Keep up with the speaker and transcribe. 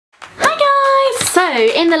So,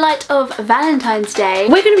 in the light of Valentine's Day,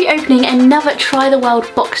 we're going to be opening another Try the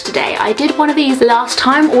World box today. I did one of these last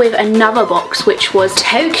time with another box, which was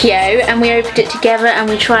Tokyo, and we opened it together and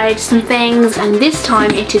we tried some things, and this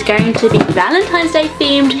time it is going to be Valentine's Day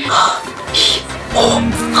themed.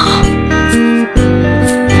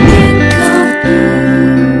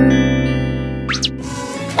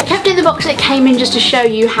 The box it came in just to show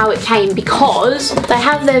you how it came, because they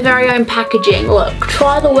have their very own packaging. Look,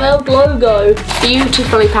 Try the World logo,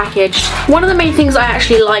 beautifully packaged. One of the main things I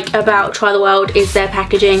actually like about Try the World is their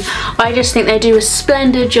packaging. I just think they do a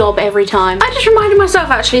splendid job every time. I just reminded myself,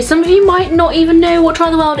 actually, some of you might not even know what Try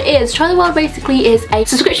the World is. Try the World basically is a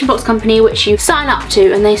subscription box company which you sign up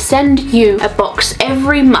to, and they send you a box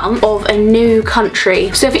every month of a new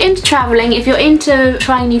country. So if you're into traveling, if you're into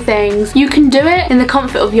trying new things, you can do it in the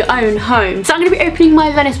comfort of your own home. So I'm going to be opening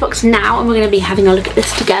my Venice box now, and we're going to be having a look at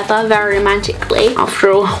this together very romantically.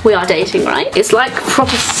 After all, we are dating, right? It's like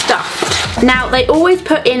proper stuffed. Now, they always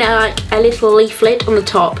put in a little leaflet on the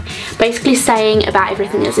top, basically saying about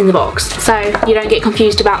everything that's in the box, so you don't get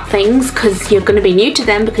confused about things, because you're going to be new to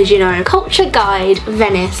them, because, you know, culture guide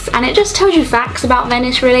Venice, and it just tells you facts about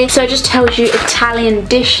Venice, really. So it just tells you Italian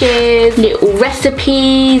dishes, little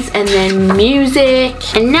recipes, and then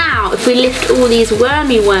music. And now, if we lift all these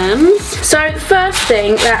wormy worms, so the first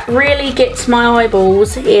thing that really gets my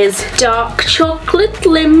eyeballs is dark chocolate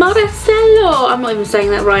limoncello. I'm not even saying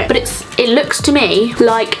that right, but it looks to me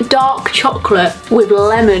like dark chocolate with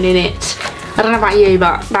lemon in it. I don't know about you,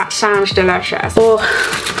 but that sounds delicious. Or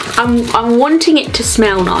I'm wanting it to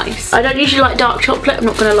smell nice. I don't usually like dark chocolate, I'm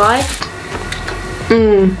not gonna lie.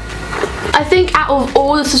 I think out of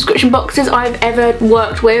all the subscription boxes I've ever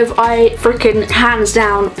worked with, I freaking hands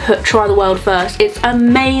down put Try the World first. It's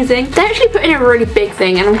amazing. They actually put in a really big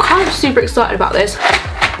thing, and I'm kind of super excited about this.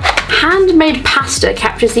 Handmade pasta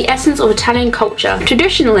captures the essence of Italian culture.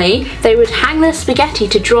 Traditionally, they would hang their spaghetti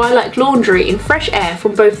to dry like laundry in fresh air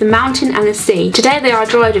from both the mountain and the sea. Today they are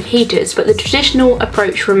dried with heaters, but the traditional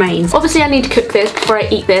approach remains. Obviously I need to cook this before I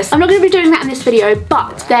eat this. I'm not going to be doing that in this video,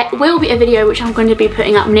 but there will be a video which I'm going to be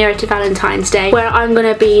putting up nearer to Valentine's Day, where I'm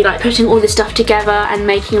going to be like putting all this stuff together and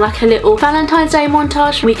making like a little Valentine's Day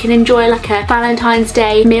montage. We can enjoy like a Valentine's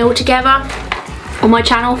Day meal together on my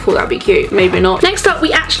channel. Thought that'd be cute, maybe not. Next up,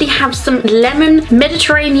 we actually have some lemon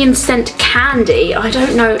Mediterranean scent candy. I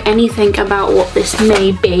don't know anything about what this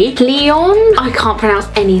may be. Leon, I can't pronounce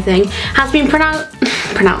anything, has been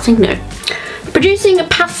producing a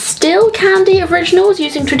pastel candy originals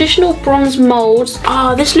using traditional bronze molds.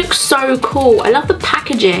 Oh, this looks so cool. I love the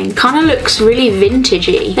packaging. Kind of looks really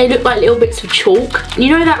vintagey. They look like little bits of chalk.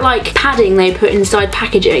 You know that like padding they put inside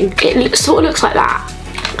packaging? It sort of looks like that.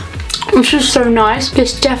 Which is so nice.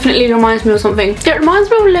 This definitely reminds me of something. It reminds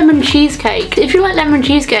me of lemon cheesecake. If you like lemon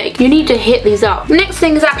cheesecake, you need to hit these up. Next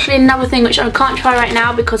thing is actually another thing which I can't try right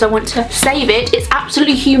now because I want to save it. It's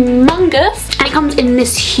absolutely humongous, and it comes in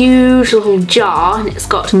this huge little jar, and it's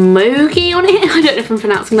got mogi on it. I don't know if I'm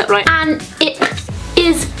pronouncing that right. And it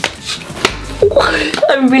is...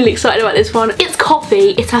 I'm really excited about this one. It's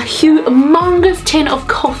coffee. It's a humongous tin of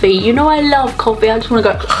coffee. You know I love coffee. I just want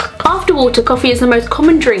to go... After water, coffee is the most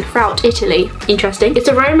common drink throughout Italy. Interesting. Its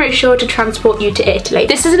aroma is sure to transport you to Italy.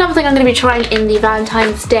 This is another thing I'm going to be trying in the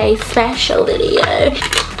Valentine's Day special video.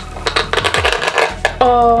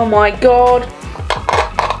 Oh my god.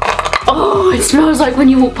 Oh, it smells like when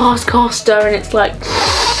you walk past Costa, and it's like...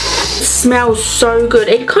 It smells so good.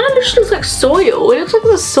 It kind of just looks like soil. It looks like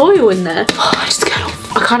there's soil in there. Oh, I just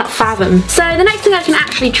cannot fathom. So the next thing I can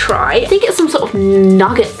actually try, I think it's some sort of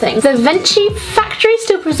nugget thing. The Venti factory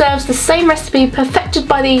still preserves the same recipe perfected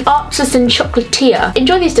by the artisan chocolatier.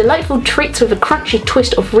 Enjoy these delightful treats with a crunchy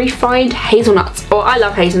twist of refined hazelnuts. Oh, I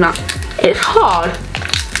love hazelnuts. It's hard.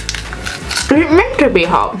 Is it meant to be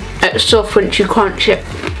hard? It's soft once you crunch it.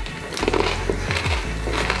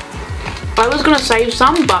 I was gonna save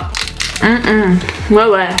some, but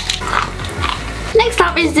no way. Next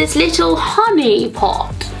up is this little honey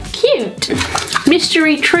pot. Cute.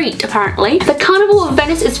 Mystery treat, apparently. The Carnival of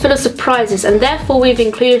Venice is full of surprises, and therefore we've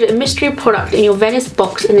included a mystery product in your Venice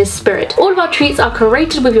box in this spirit. All of our treats are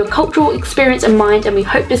curated with your cultural experience in mind, and we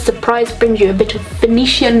hope this surprise brings you a bit of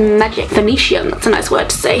Venetian magic. Venetian, that's a nice word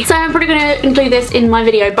to say. So I'm probably going to include this in my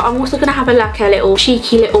video, but I'm also going to have a little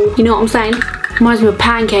cheeky little, you know what I'm saying? Reminds me of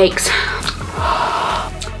pancakes.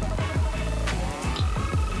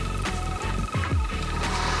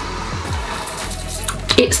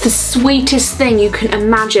 It's the sweetest thing you can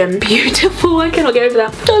imagine. Beautiful, I cannot get over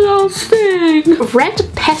that. The last thing. Red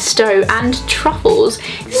pesto and truffles.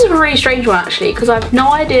 This is a really strange one actually, because I have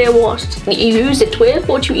no idea what you use it with,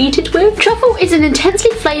 what you eat it with. Truffle is an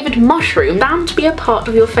intensely flavoured mushroom bound to be a part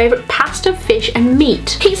of your favourite pasta, fish and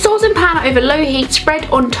meat. Heat sauce in pan over low heat, spread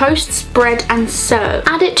on toasts, bread and serve.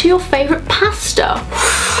 Add it to your favourite pasta.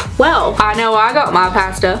 Well, I know I got my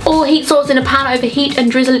pasta. Or heat sauce in a pan over heat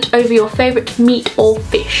and drizzle it over your favourite meat or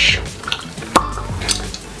fish.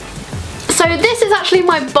 So this is actually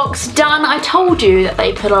my box done. I told you that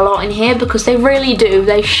they put a lot in here because they really do.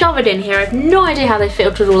 They shove it in here. I have no idea how they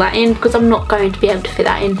filtered all that in because I'm not going to be able to fit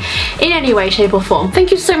that in any way, shape or form. Thank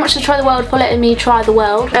you so much to TryTheWorld for letting me try the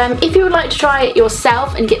world. If you would like to try it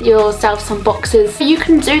yourself and get yourself some boxes, you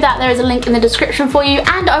can do that. There is a link in the description for you,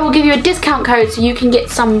 and I will give you a discount code so you can get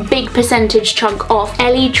some big percentage chunk off.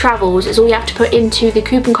 LE Travels is all you have to put into the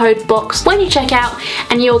coupon code box when you check out,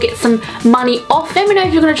 and you'll get some money off. Let me know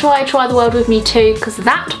if you're going to try the world with me too, because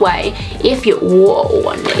that way, if you, whoa,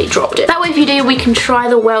 I nearly dropped it. That way if you do, we can try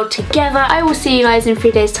the world together. I will see you guys in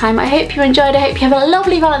 3 days time. I hope you enjoyed. I hope you have a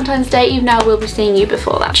lovely Valentine's Day, even though I will be seeing you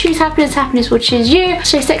before that. Choose happiness, happiness will choose you.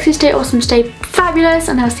 Stay sexy, stay awesome, stay fabulous,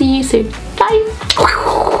 and I'll see you soon. Bye.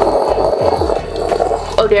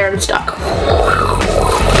 Oh dear, I'm stuck.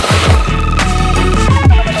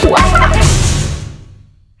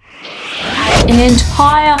 An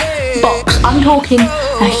entire box, I'm talking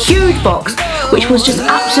a huge box, which was just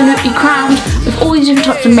absolutely crammed with all these different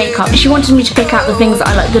types of makeup. She wanted me to pick out the things that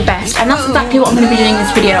I like the best, and that's exactly what I'm going to be doing in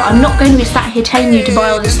this video. I'm not going to be sat here telling you to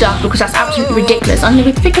buy all this stuff because that's absolutely ridiculous. I'm going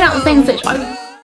to be picking out the things that